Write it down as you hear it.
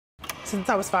Since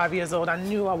I was 5 years old, I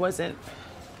knew I wasn't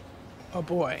a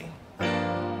boy.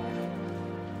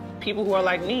 People who are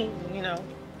like me, you know,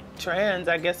 trans,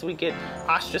 I guess we get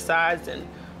ostracized and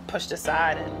pushed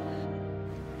aside. And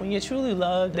when you're truly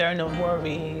loved, there are no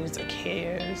worries or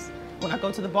cares. When I go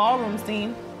to the ballroom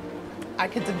scene, I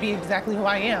get to be exactly who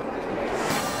I am.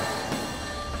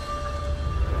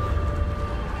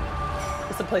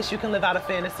 It's a place you can live out a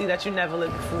fantasy that you never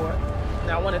lived before. And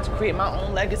I wanted to create my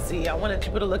own legacy. I wanted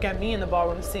people to look at me in the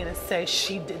ballroom scene and say,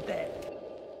 she did that.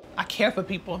 I care for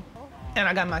people. And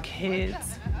I got my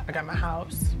kids. I got my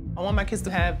house. I want my kids to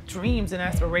have dreams and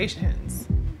aspirations.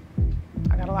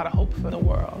 I got a lot of hope for the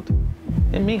world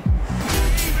in me.